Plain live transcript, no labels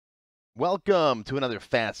Welcome to another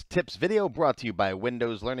Fast Tips video brought to you by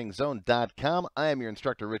windowslearningzone.com. I am your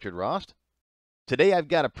instructor, Richard Rost. Today I've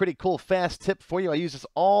got a pretty cool fast tip for you. I use this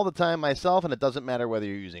all the time myself, and it doesn't matter whether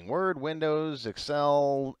you're using Word, Windows,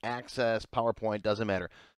 Excel, Access, PowerPoint, doesn't matter.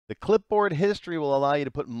 The clipboard history will allow you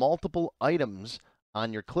to put multiple items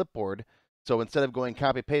on your clipboard. So instead of going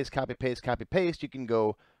copy, paste, copy, paste, copy, paste, you can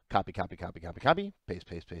go copy, copy, copy, copy, copy, paste,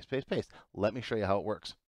 paste, paste, paste, paste. Let me show you how it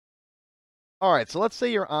works. All right, so let's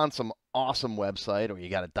say you're on some awesome website or you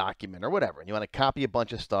got a document or whatever, and you want to copy a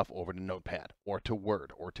bunch of stuff over to Notepad or to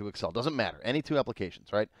Word or to Excel. Doesn't matter. Any two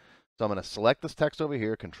applications, right? So I'm going to select this text over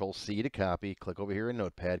here, Control C to copy, click over here in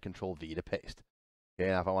Notepad, Control V to paste.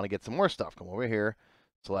 Okay, now if I want to get some more stuff, come over here,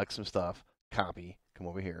 select some stuff, copy, come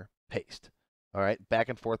over here, paste. All right, back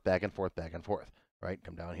and forth, back and forth, back and forth. Right,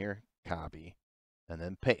 come down here, copy, and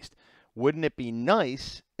then paste. Wouldn't it be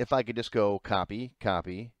nice if I could just go copy,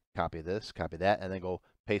 copy, copy this, copy that, and then go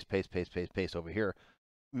paste, paste, paste, paste, paste over here?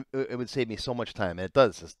 It would save me so much time, and it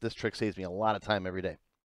does. This trick saves me a lot of time every day.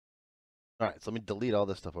 All right, so let me delete all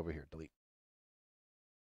this stuff over here. Delete.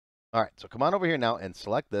 All right, so come on over here now and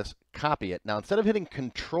select this, copy it. Now, instead of hitting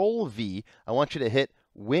Control V, I want you to hit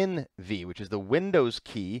Win V, which is the Windows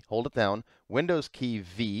key. Hold it down. Windows key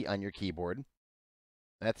V on your keyboard.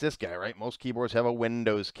 That's this guy, right? Most keyboards have a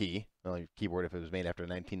Windows key. Well, your keyboard if it was made after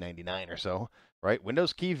 1999 or so, right?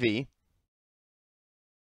 Windows key V.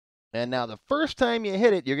 And now the first time you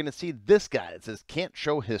hit it, you're going to see this guy. It says can't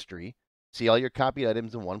show history. See all your copied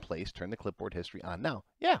items in one place. Turn the clipboard history on now.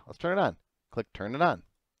 Yeah, let's turn it on. Click turn it on.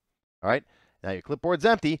 All right, now your clipboard's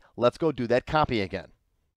empty. Let's go do that copy again.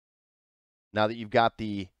 Now that you've got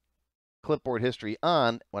the clipboard history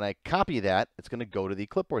on, when I copy that, it's going to go to the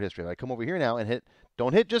clipboard history. If I come over here now and hit,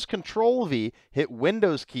 don't hit just Control V, hit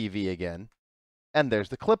Windows key V again, and there's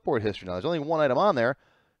the clipboard history. Now there's only one item on there.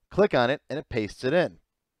 Click on it and it pastes it in.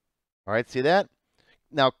 All right, see that?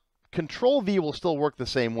 Now Control V will still work the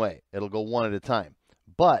same way. It'll go one at a time.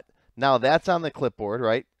 But now that's on the clipboard,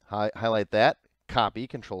 right? Highlight that, copy,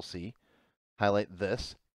 Control C. Highlight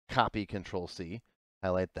this, copy, Control C.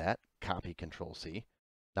 Highlight that, copy, Control C.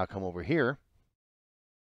 Now come over here.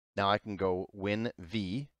 Now I can go Win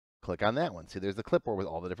V, click on that one. See, there's the clipboard with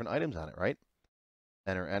all the different items on it, right?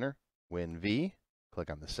 Enter, enter, Win V, click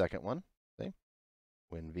on the second one. See?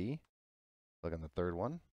 Win V, click on the third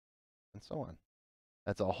one, and so on.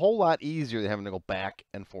 That's a whole lot easier than having to go back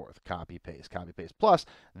and forth. Copy, paste, copy, paste. Plus,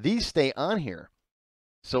 these stay on here.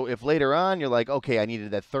 So if later on you're like, okay, I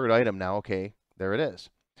needed that third item now, okay, there it is.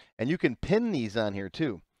 And you can pin these on here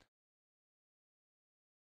too.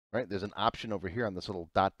 Right? There's an option over here on this little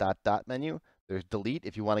dot, dot, dot menu. There's delete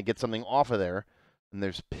if you want to get something off of there. And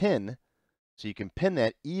there's pin. So you can pin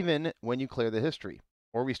that even when you clear the history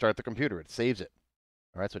or restart the computer. It saves it.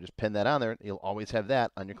 All right, so just pin that on there. You'll always have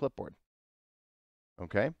that on your clipboard.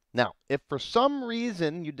 Okay? Now, if for some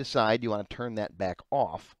reason you decide you want to turn that back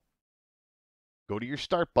off, go to your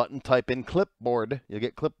Start button, type in Clipboard. You'll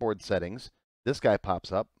get Clipboard settings. This guy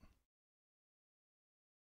pops up.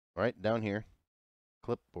 All right, down here.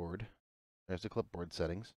 Clipboard. There's the clipboard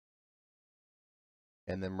settings.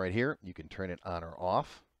 And then right here, you can turn it on or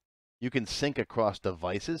off. You can sync across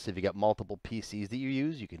devices. If you got multiple PCs that you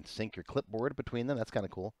use, you can sync your clipboard between them. That's kind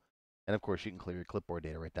of cool. And of course, you can clear your clipboard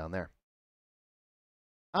data right down there.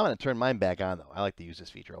 I'm going to turn mine back on, though. I like to use this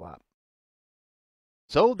feature a lot.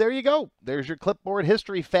 So there you go. There's your clipboard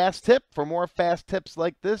history fast tip. For more fast tips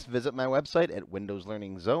like this, visit my website at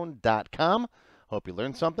windowslearningzone.com. Hope you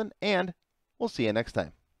learned something, and we'll see you next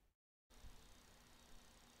time.